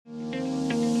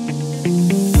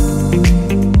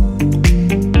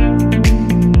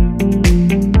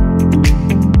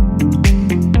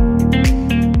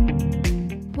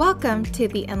to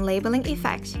The Unlabeling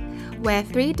Effect, where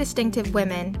three distinctive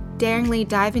women daringly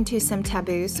dive into some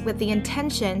taboos with the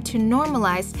intention to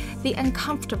normalize the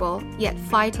uncomfortable yet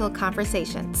vital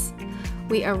conversations.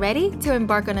 We are ready to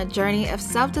embark on a journey of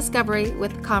self-discovery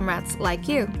with comrades like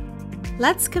you.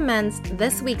 Let's commence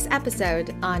this week's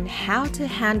episode on how to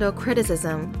handle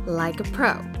criticism like a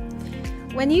pro.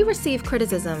 When you receive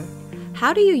criticism,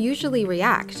 how do you usually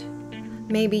react?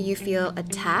 Maybe you feel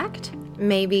attacked?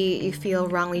 Maybe you feel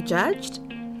wrongly judged?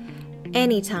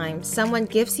 Anytime someone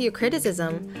gives you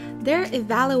criticism, they're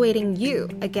evaluating you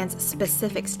against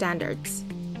specific standards.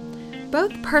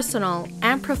 Both personal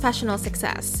and professional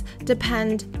success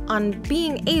depend on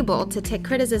being able to take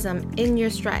criticism in your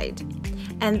stride,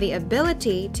 and the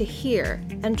ability to hear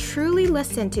and truly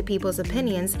listen to people's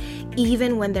opinions,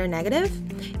 even when they're negative,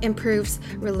 improves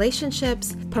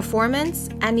relationships, performance,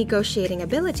 and negotiating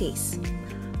abilities.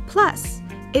 Plus,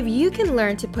 if you can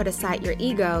learn to put aside your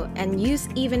ego and use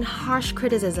even harsh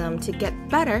criticism to get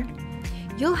better,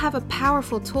 you'll have a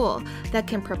powerful tool that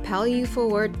can propel you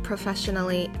forward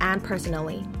professionally and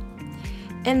personally.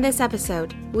 In this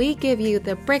episode, we give you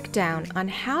the breakdown on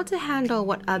how to handle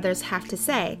what others have to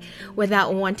say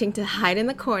without wanting to hide in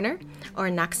the corner or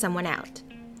knock someone out.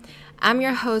 I'm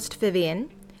your host, Vivian.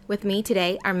 With me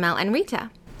today are Mel and Rita.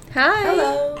 Hi.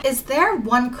 Hello. Is there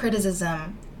one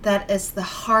criticism that is the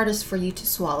hardest for you to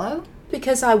swallow?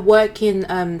 Because I work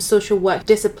in social work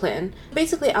discipline,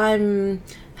 basically I'm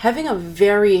having a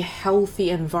very healthy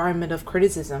environment of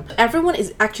criticism. Everyone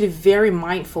is actually very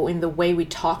mindful in the way we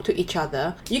talk to each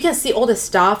other. You can see all the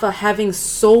staff are having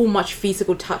so much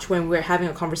physical touch when we're having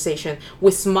a conversation. We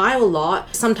smile a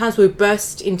lot. Sometimes we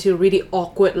burst into really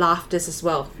awkward laughter as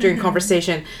well during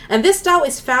conversation. And this style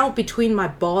is found between my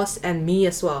boss and me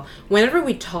as well. Whenever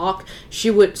we talk, she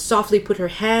would softly put her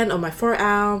hand on my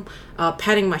forearm,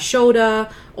 patting my shoulder,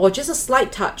 or just a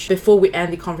slight touch before we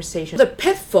end the conversation. The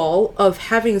pitfall of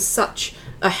having such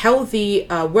a healthy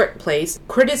workplace,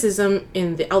 criticism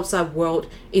in the outside world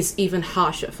is even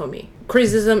harsher for me.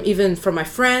 Criticism even from my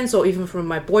friends or even from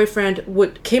my boyfriend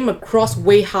came across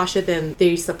way harsher than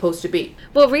they're supposed to be.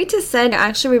 What Rita said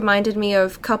actually reminded me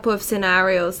of a couple of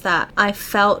scenarios that I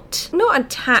felt not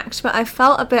attacked, but I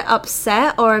felt a bit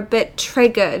upset or a bit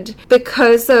triggered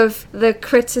because of the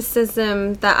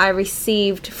criticism that I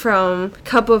received from a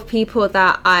couple of people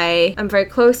that I am very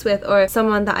close with or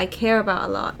someone that I care about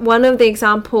a lot. One of the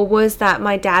example was that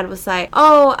my dad was like,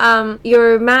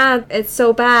 you're mad, it's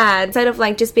so bad. Instead of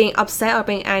like just being upset or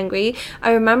being angry,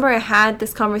 I remember I had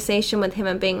this conversation with him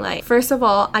and being like, first of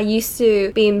all, I used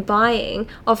to be in buying.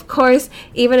 Of course,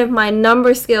 even if my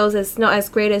number skills is not as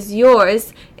great as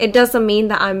yours, it doesn't mean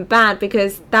that I'm bad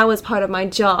because that was part of my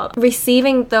job.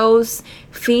 Receiving those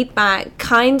feedback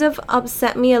kind of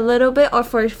upset me a little bit, or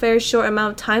for a very short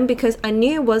amount of time, because I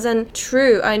knew it wasn't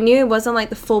true. I knew it wasn't like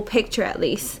the full picture at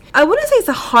least. I wouldn't say it's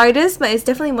the hardest, but it's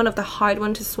definitely one of the hard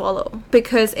ones to swallow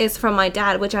because it's from my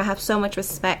dad, which I have so much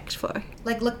respect for.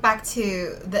 Like, look back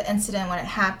to the incident when it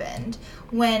happened.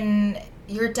 When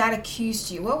your dad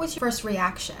accused you, what was your first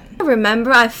reaction? I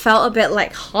remember I felt a bit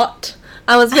like hot.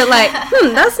 I was a bit like,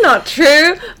 that's not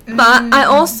true. But I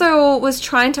also was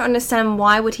trying to understand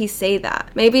why would he say that.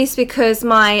 Maybe it's because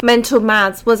my mental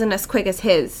maths wasn't as quick as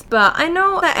his. But I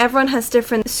know that everyone has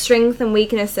different strengths and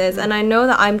weaknesses. And I know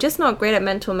that I'm just not great at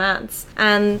mental maths.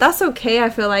 And that's okay, I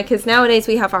feel like, because nowadays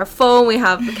we have our phone, we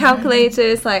have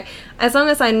calculators. Like, as long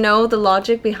as I know the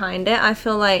logic behind it, I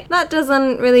feel like that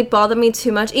doesn't really bother me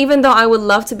too much, even though I would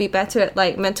love to be better at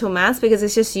like mental maths because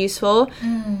it's just useful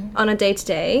on a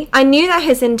day-to-day. I knew that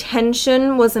his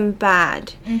intention wasn't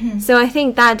bad. So I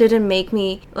think that didn't make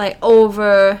me like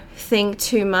overthink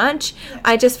too much.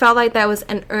 I just felt like there was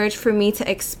an urge for me to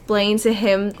explain to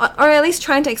him, or at least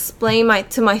trying to explain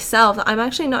to myself that I'm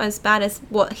actually not as bad as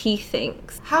what he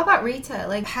thinks. How about Rita?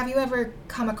 Like, have you ever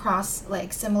come across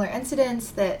like similar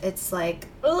incidents that it's like,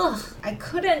 ugh, I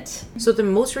couldn't? So the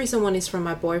most recent one is from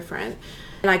my boyfriend.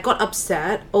 And I got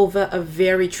upset over a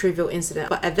very trivial incident.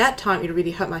 But at that time, it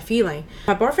really hurt my feeling.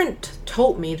 My boyfriend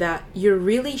told me that you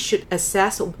really should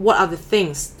assess what are the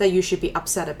things that you should be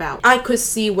upset about. I could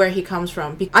see where he comes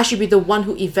from. I should be the one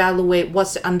who evaluate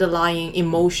what's the underlying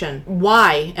emotion.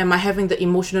 Why am I having the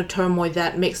emotional turmoil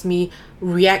that makes me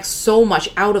react so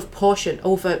much out of proportion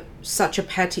over such a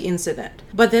petty incident?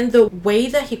 But then the way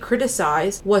that he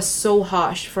criticized was so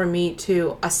harsh for me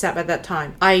to accept at that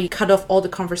time. I cut off all the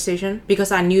conversation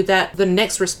because I knew that the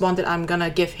next response that I'm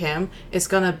gonna give him is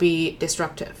gonna be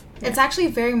destructive. It's actually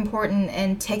very important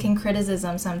in taking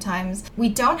criticism sometimes. We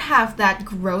don't have that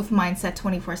growth mindset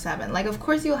 24/7. Like, of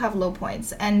course you'll have low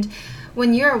points. And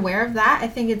when you're aware of that, I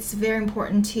think it's very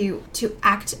important to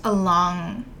act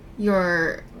along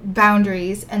your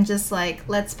boundaries and just like,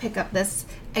 let's pick up this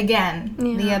again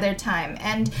the other time.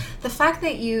 And the fact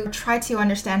that you try to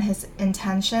understand his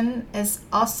intention is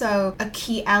also a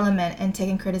key element in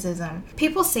taking criticism.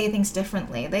 People say things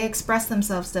differently. They express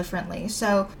themselves differently.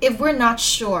 So if we're not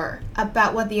sure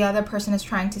about what the other person is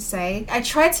trying to say, I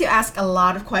try to ask a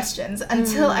lot of questions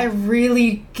until I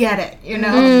really get it, you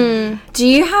know? Do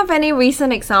you have any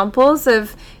recent examples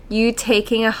of you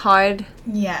taking a hard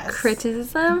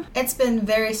criticism? It's been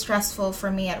very stressful for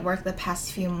me at work the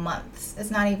past few months. It's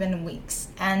not even weeks.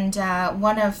 And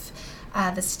one of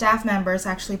the staff members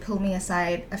actually pulled me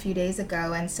aside a few days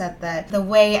ago and said that the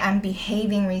way I'm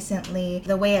behaving recently,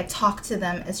 the way I talk to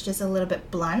them is just a little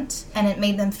bit blunt. And it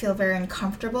made them feel very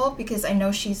uncomfortable because I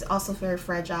know she's also very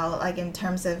fragile, like in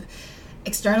terms of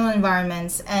external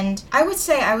environments. And I would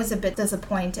say I was a bit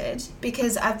disappointed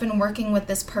because I've been working with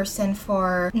this person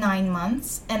for 9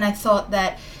 months and I thought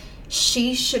that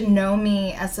she should know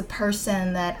me as a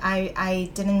person that I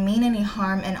didn't mean any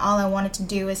harm and all I wanted to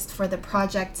do is for the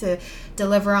project to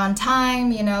deliver on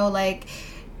time, you know, like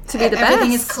to be the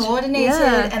everything best. Is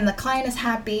coordinated and the client is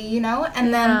happy, you know,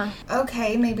 and then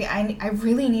okay, maybe I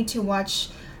really need to watch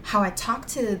how I talk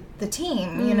to the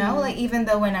team, you know, like even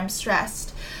though when I'm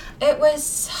stressed. It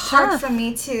was hard for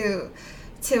me to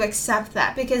accept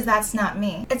that because that's not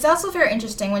me. It's also very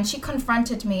interesting. When she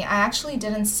confronted me, I actually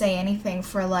didn't say anything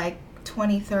for like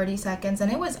 20, 30 seconds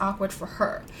and it was awkward for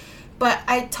her. But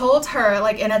I told her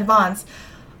like in advance,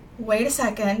 wait a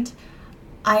second,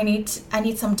 I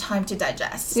need some time to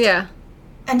digest. Yeah.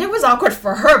 And it was awkward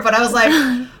for her, but I was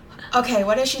like, okay,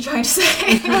 what is she trying to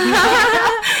say?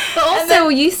 But also,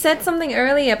 you said something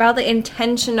earlier about the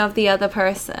intention of the other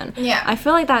person. Yeah. I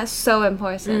feel like that's so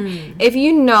important. If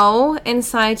you know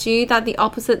inside you that the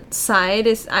opposite side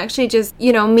is actually just,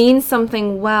 you know, means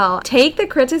something well, take the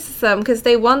criticism because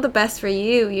they want the best for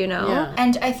you, you know? Yeah.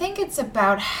 And I think it's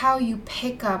about how you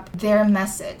pick up their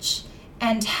message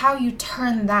and how you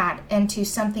turn that into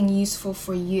something useful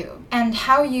for you and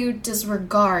how you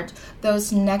disregard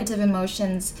those negative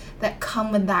emotions that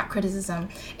come with that criticism.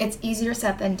 It's easier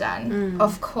said than done,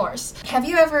 of course. Have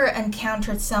you ever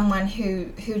encountered someone who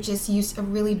just used a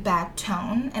really bad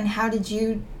tone, and how did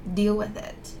you deal with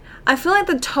it? I feel like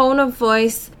the tone of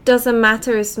voice doesn't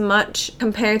matter as much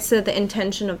compared to the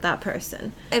intention of that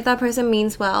person. If that person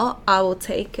means well, I will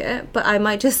take it, but I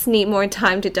might just need more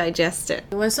time to digest it.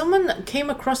 When someone came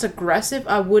across aggressive,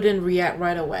 I wouldn't react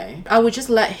right away. I would just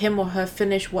let him or her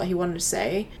finish what he wanted to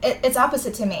say. It's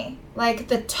opposite to me. Like,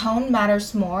 the tone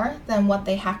matters more than what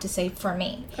they have to say for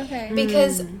me. Okay.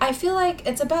 Because I feel like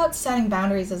it's about setting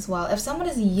boundaries as well. If someone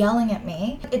is yelling at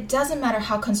me, it doesn't matter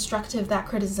how constructive that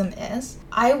criticism is.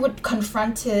 I would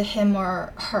confront to him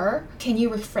or her, can you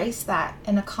rephrase that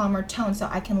in a calmer tone so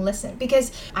I can listen?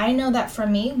 Because I know that for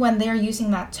me, when they're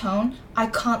using that tone, I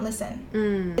can't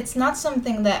listen. It's not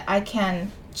something that I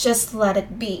can just let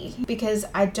it be because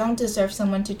I don't deserve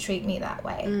someone to treat me that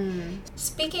way.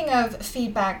 Speaking of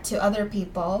feedback to other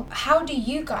people, how do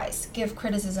you guys give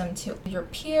criticism to your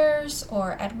peers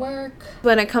or at work?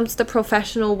 When it comes to the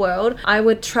professional world, I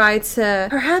would try to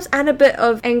perhaps add a bit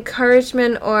of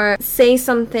encouragement or say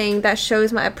something that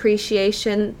shows my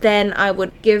appreciation. Then I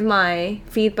would give my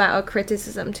feedback or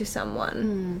criticism to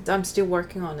someone. I'm still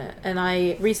working on it, and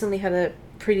I recently had a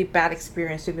pretty bad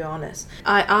experience, to be honest.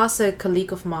 I asked a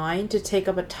colleague of mine to take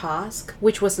up a task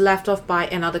which was left off by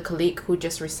another colleague who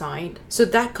just resigned. So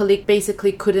that colleague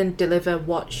basically couldn't deliver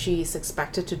what she's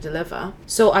expected to deliver.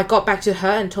 So I got back to her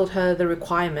and told her the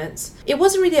requirements. It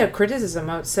wasn't really a criticism,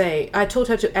 I would say. I told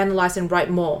her to analyze and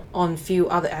write more on a few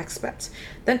other aspects.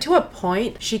 Then to a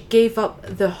point, she gave up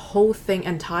the whole thing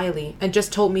entirely and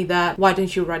just told me that, why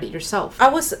don't you write it yourself? I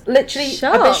was literally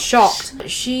a bit shocked.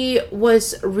 She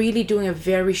was really doing a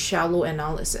very shallow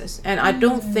analysis. And I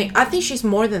think she's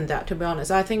more than that, to be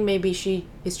honest. I think maybe she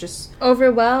is just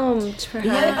overwhelmed,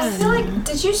 perhaps. I feel like,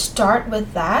 did you start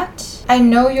with that? I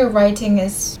know your writing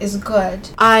is good.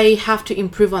 I have to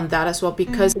improve on that as well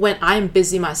because when I'm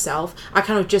busy myself, I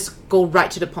kind of just go right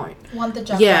to the point. Want the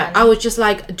job done. I was just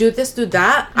like, do this, do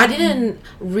that. I didn't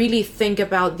really think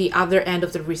about the other end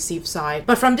of the receive side.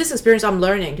 But from this experience, I'm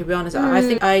learning, to be honest. I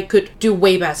think I could do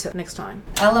way better next time.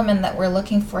 Element that we're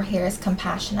looking for here is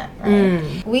compassionate,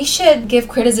 right? We should give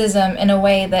criticism in a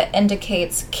way that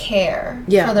indicates care.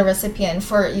 for the recipient.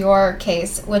 For your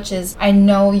case, which is, I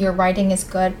know your writing is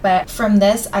good, but from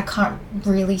this, I can't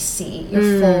really see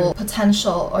your full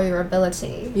potential or your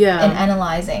ability in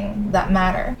analyzing that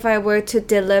matter. If I were to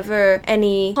deliver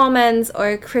any comments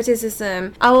or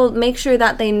criticism, I will make sure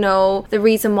that they know the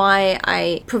reason why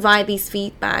I provide these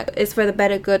feedback is for the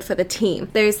better good for the team.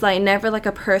 There's like never like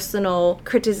a personal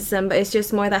criticism, but it's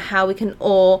just more that how we can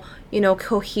all, you know,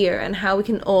 cohere and how we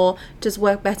can all just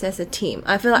work better as a team.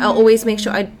 I feel like I'll always make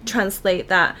sure I translate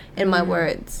that in my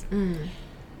words.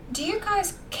 Do you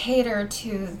guys cater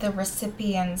to the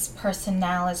recipient's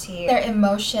personality, their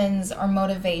emotions or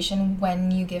motivation when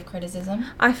you give criticism?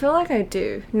 I feel like I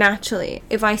do, naturally.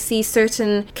 If I see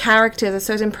certain characters, a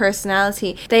certain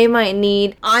personality, I might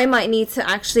need to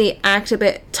actually act a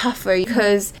bit tougher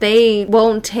because they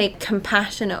won't take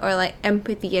compassion or like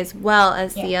empathy as well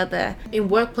as the other. In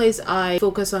workplace, I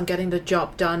focus on getting the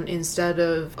job done instead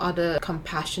of other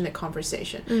compassionate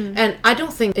conversation. And I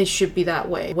don't think it should be that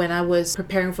way. When I was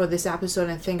preparing for this episode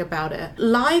and think about it,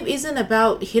 life isn't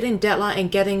about hitting deadline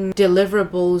and getting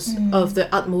deliverables of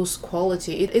the utmost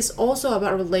quality. It is also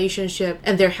about relationship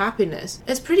and their happiness.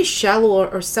 It's pretty shallow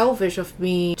or selfish of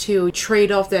me to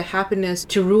trade off their happiness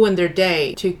to ruin their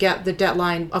day to get the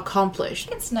deadline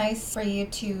accomplished. It's nice for you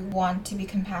to want to be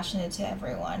compassionate to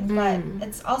everyone, but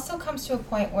it also comes to a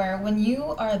point where when you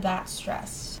are that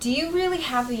stressed, do you really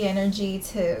have the energy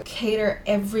to cater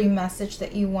every message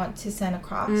that you want to send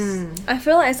across? I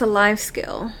feel like it's a life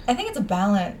skill. I think it's a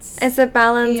balance. It's a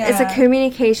balance. It's a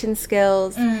communication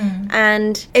skills.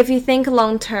 And if you think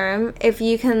long term, if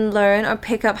you can learn or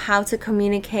pick up how to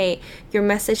communicate your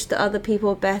message to other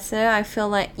people better, I feel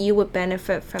like you would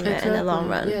benefit from it in the long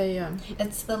run.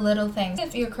 It's the little things.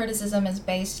 If your criticism is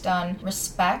based on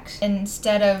respect,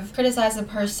 instead of criticize a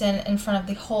person in front of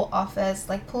the whole office,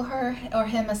 like pull her or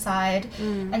him aside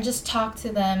and just talk to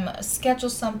them, schedule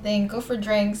something, go for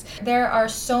drinks. There are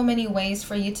so many ways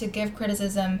for you to give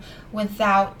criticism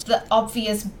without the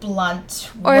obvious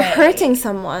blunt or way. hurting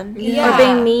someone or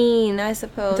being mean, I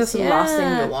suppose. That's the last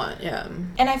thing you want.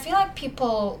 And I feel like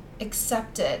people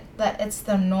accept it, that it's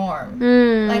the norm.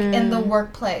 Like in the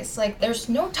workplace, like there's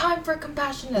no time for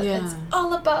compassionate. It's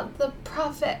all about the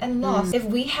profit and loss. If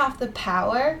we have the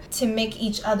power to make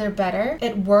each other better,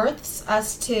 it worths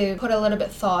us to put a little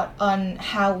bit thought on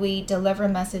how we deliver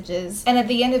messages. And at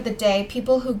the end of the day,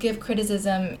 people who give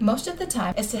criticism most of the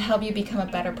time is to help you become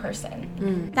a better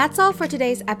person. That's all for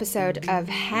today's episode of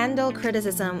Handle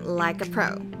Criticism Like a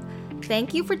Pro.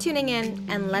 Thank you for tuning in,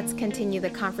 and let's continue the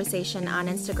conversation on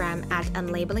Instagram at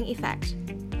Unlabeling Effect.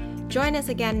 Join us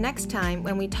again next time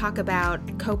when we talk about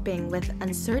coping with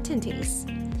uncertainties.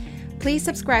 Please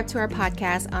subscribe to our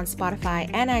podcast on Spotify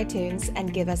and iTunes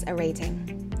and give us a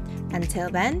rating. Until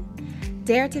then,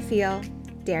 dare to feel,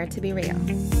 dare to be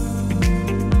real.